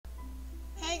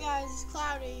guys, it's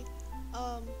Cloudy.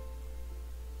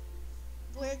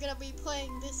 We're gonna be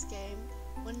playing this game,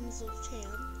 Winds of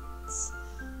Chance.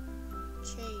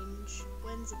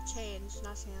 Winds of Change,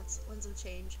 not Chance, Winds of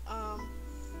Change.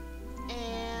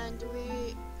 And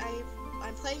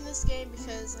I'm playing this game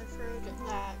because I've heard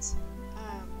that,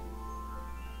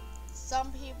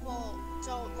 some people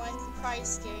don't like the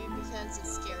price game because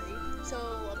it's scary, so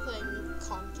I'm playing the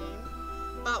con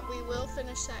game. But we will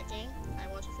finish that game. I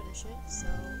want to finish it, so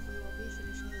we will be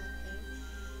finishing that game.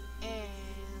 And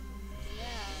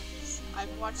yeah,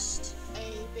 I've watched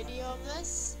a video of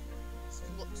this.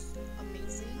 It looks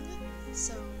amazing.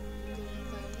 So I'm going to be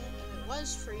playing it, and it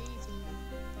was free. You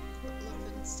can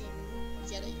look on Steam and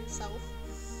get it yourself.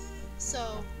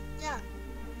 So yeah,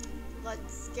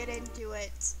 let's get into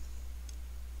it.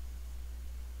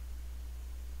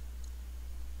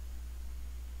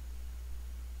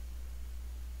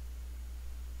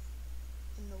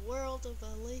 In the world of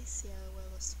Alestia, where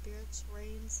the spirits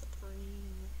reign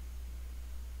supreme.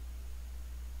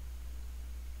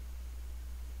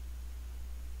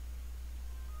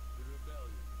 The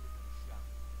rebellion within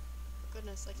shadow.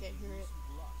 Goodness, I can't hear it.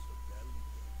 Loss of their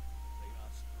leader, they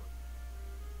are struggling.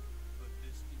 But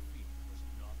this defeat was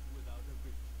not without a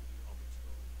victory of its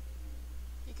own.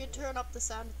 You could turn up the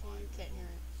sound if you can't hear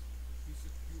it. He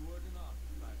secured an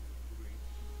artifact of great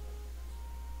importance.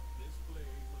 This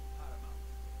blade was paramount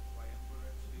to the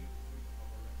Triumvirate The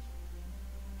Rebellion.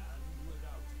 And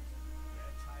without it,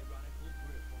 their tyrannical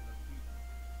grip on the people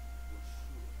was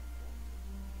sure to falter.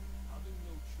 Having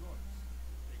no choice,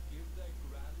 they give their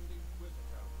Grand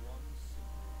Inquisitor one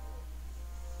simple order: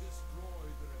 destroy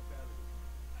the rebellion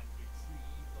and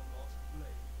retrieve the lost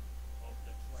blade of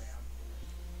the Triumvirate.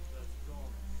 Thus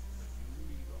dawning the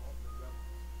new era of the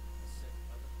rebels, set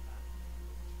by the path of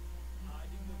fortune.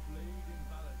 Hiding the blade in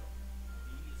Valinorth,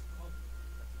 he is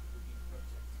confident that it will be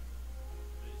protected.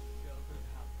 This sheltered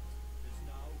hamlet is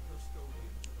now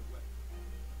custodian for the weapon.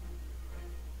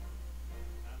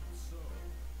 And so,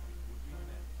 it would be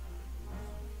met with a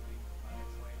gruesome fate by the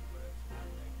Triumvirate and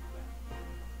their Grand.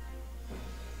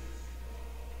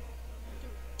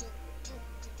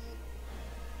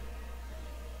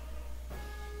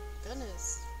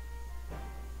 Goodness.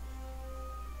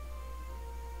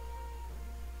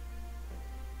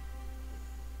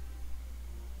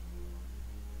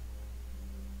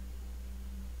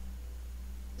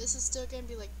 This is still gonna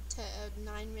be like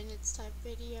 9 minutes type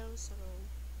video, so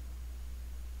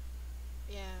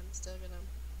yeah, I'm still gonna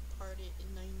part it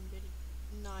in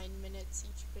 9 minutes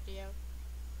each video.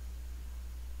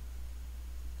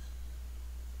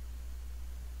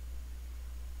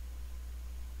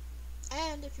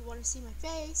 And if you want to see my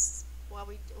face while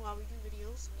we do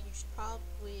videos, you should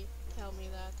probably tell me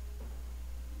that.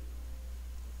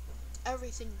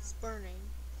 Everything's burning.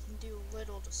 You can do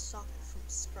little to stop it from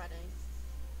spreading.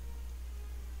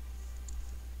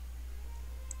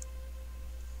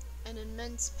 An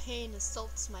immense pain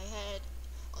assaults my head,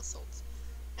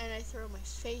 and I throw my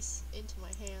face into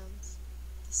my hands.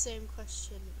 The same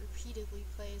question repeatedly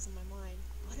plays in my mind.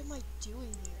 What am I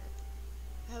doing here?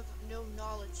 I have no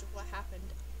knowledge of what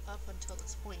happened up until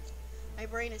this point. My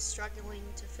brain is struggling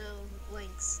to fill in the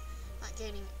blanks, not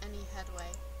gaining any headway.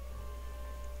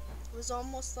 It was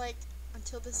almost like,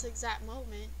 until this exact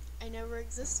moment, I never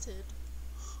existed.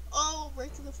 Oh,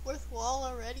 breaking the fourth wall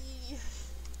already!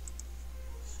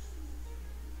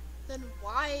 Then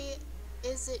why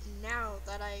is it now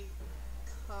that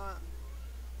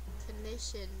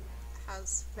cognition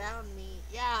has found me?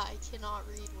 Yeah, I cannot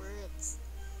read words.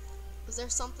 Was there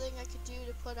something I could do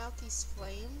to put out these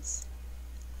flames?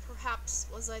 Perhaps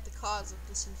was I the cause of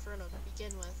this inferno to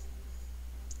begin with?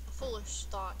 A foolish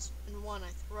thought, and one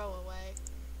I throw away.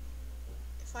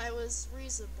 If I was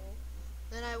reasonable,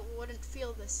 then I wouldn't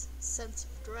feel this sense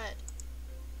of dread,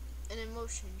 an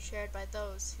emotion shared by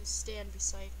those who stand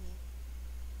beside me.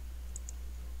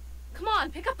 Come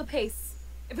on, pick up the pace.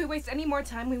 If we waste any more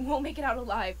time, we won't make it out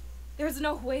alive. There's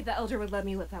no way the Elder would let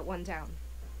me let that one down.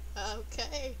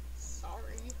 Okay,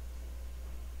 sorry.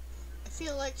 I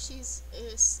feel like she's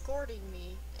escorting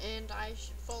me, and I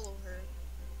should follow her.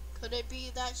 Could it be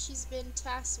that she's been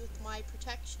tasked with my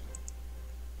protection?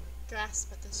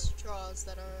 Grasp at the straws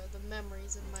that are the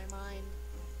memories in my mind.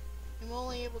 I'm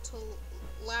only able to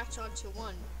latch onto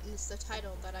one, and it's the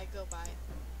title that I go by.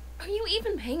 Are you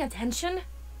even paying attention?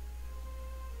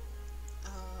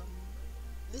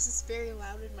 This is very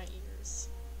loud in my ears.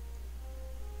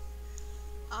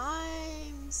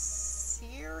 I'm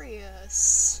serious.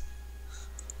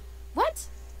 What?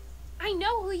 I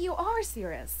know who you are,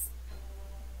 Cirrus.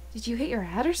 Did you hit your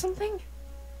head or something?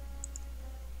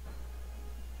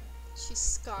 She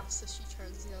scoffs as she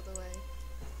turns the other way.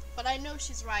 But I know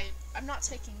she's right. I'm not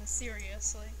taking this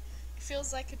seriously. It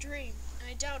feels like a dream, and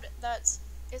I doubt that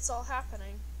it's all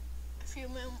happening. A few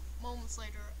moments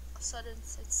later, a sudden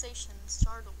sensation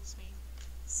startles me.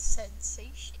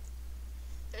 Sensation?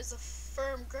 There's a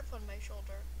firm grip on my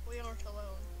shoulder. We aren't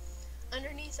alone.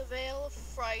 Underneath a veil of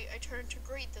fright, I turn to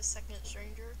greet the second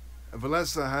stranger.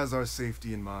 Valessa has our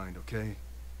safety in mind, okay?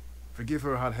 Forgive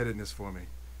her hot-headedness for me.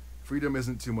 Freedom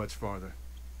isn't too much farther.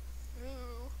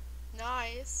 Ooh,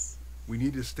 nice. We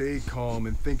need to stay calm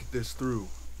and think this through.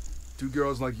 Two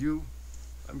girls like you,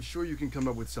 I'm sure you can come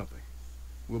up with something.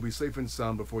 We'll be safe and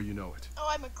sound before you know it. Oh,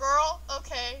 I'm a girl?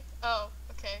 Okay. Oh,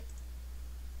 okay.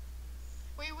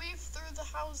 We weave through the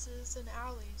houses and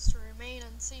alleys to remain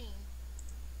unseen.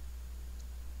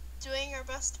 Doing our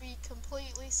best to be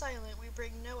completely silent, we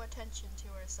bring no attention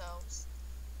to ourselves.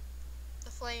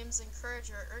 The flames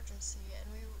encourage our urgency,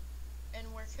 and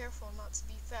we're careful not to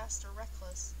be fast or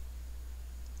reckless.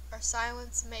 Our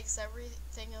silence makes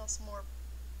everything else more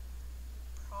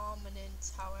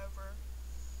prominent, however.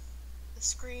 The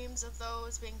screams of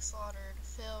those being slaughtered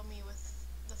fill me with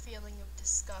the feeling of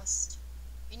disgust.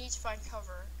 We need to find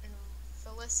cover, and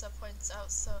Felissa points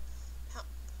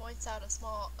out a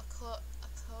small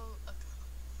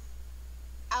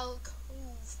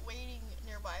alcove waiting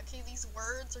nearby. Okay, these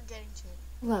words are getting to me.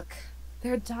 Look,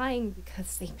 they're dying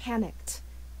because they panicked.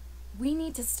 We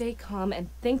need to stay calm and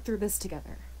think through this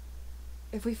together.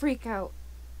 If we freak out,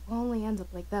 we'll only end up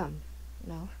like them,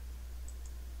 you know?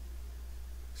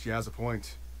 She has a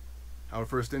point. Our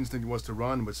first instinct was to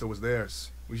run, but so was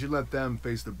theirs. We should let them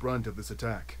face the brunt of this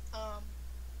attack.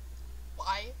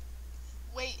 Why?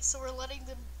 Wait, so we're letting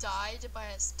them die to buy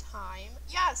us time?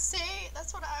 Yeah, see?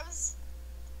 That's what I'm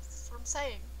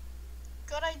saying.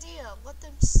 Good idea. Let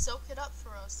them soak it up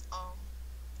for us.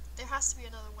 There has to be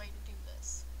another way to do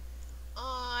this.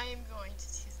 I'm going to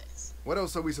do this. What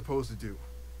else are we supposed to do?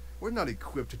 We're not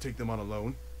equipped to take them on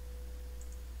alone.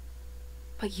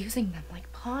 But using them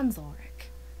like pawns,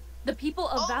 Ulrich. The people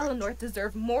of Valinorth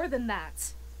deserve more than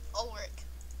that. Ulrich.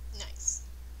 Nice.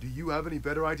 Do you have any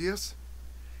better ideas?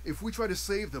 If we try to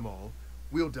save them all,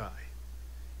 we'll die.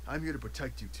 I'm here to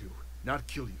protect you two, not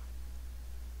kill you.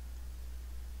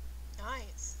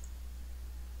 Nice.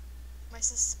 My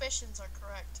suspicions are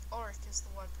correct. Ulrich is the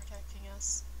one protecting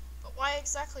us. But why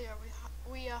exactly are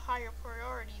we a higher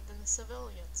priority than the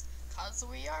civilians? 'Cause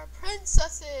we are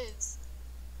princesses!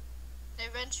 I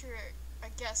venture a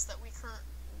guess that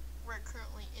we're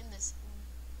currently in this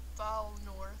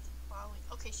Valinorth.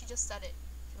 Okay, she just said it.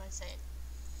 Can I say it?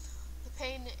 The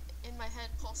pain in my head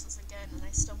pulses again, and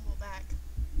I stumble back.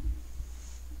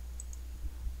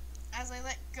 As I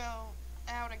let go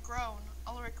out a groan,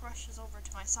 Ulrich rushes over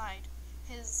to my side.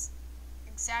 His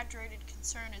exaggerated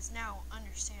concern is now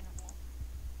understandable.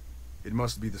 It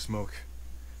must be the smoke.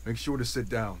 Make sure to sit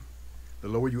down. The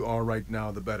lower you are right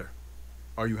now, the better.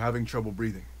 Are you having trouble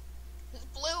breathing? His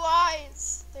blue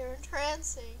eyes! They're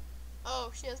entrancing.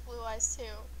 Oh, she has blue eyes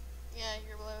too. Yeah,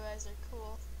 your blue eyes are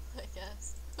cool, I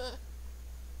guess.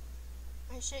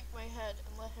 I shake my head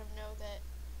and let him know that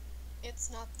it's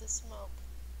not the smoke.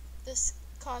 This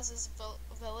causes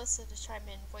Valissa to chime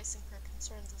in, voicing her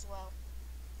concerns as well.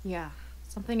 Yeah,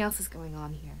 something else is going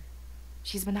on here.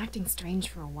 She's been acting strange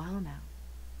for a while now.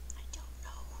 I don't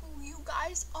know who you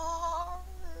guys are.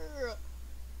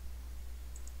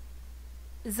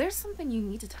 Is there something you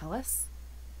need to tell us?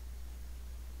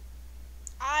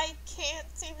 I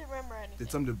can't seem to remember anything.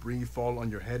 Did some debris fall on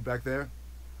your head back there?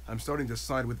 I'm starting to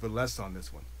side with Valessa on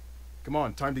this one. Come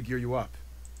on, time to gear you up.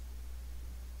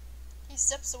 He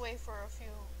steps away for a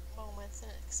few moments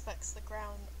and inspects the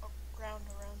ground around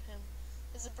him.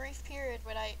 There's a brief period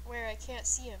where I can't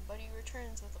see him, but he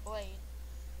returns with a blade.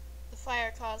 The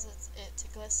fire causes it to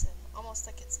glisten, almost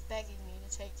like it's begging me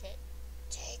to take it.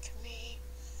 Take me.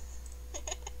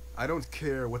 I don't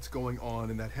care what's going on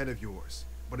in that head of yours,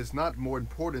 but it's not more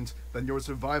important than your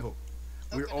survival.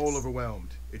 We're all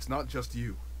overwhelmed. It's not just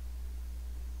you.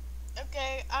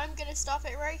 Okay, I'm gonna stop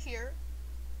it right here,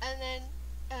 and then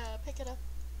pick it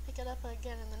up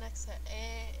again in the next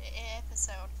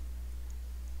episode.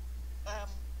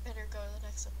 Better go to the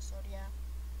next episode, yeah.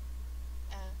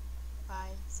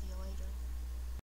 Bye. See you later.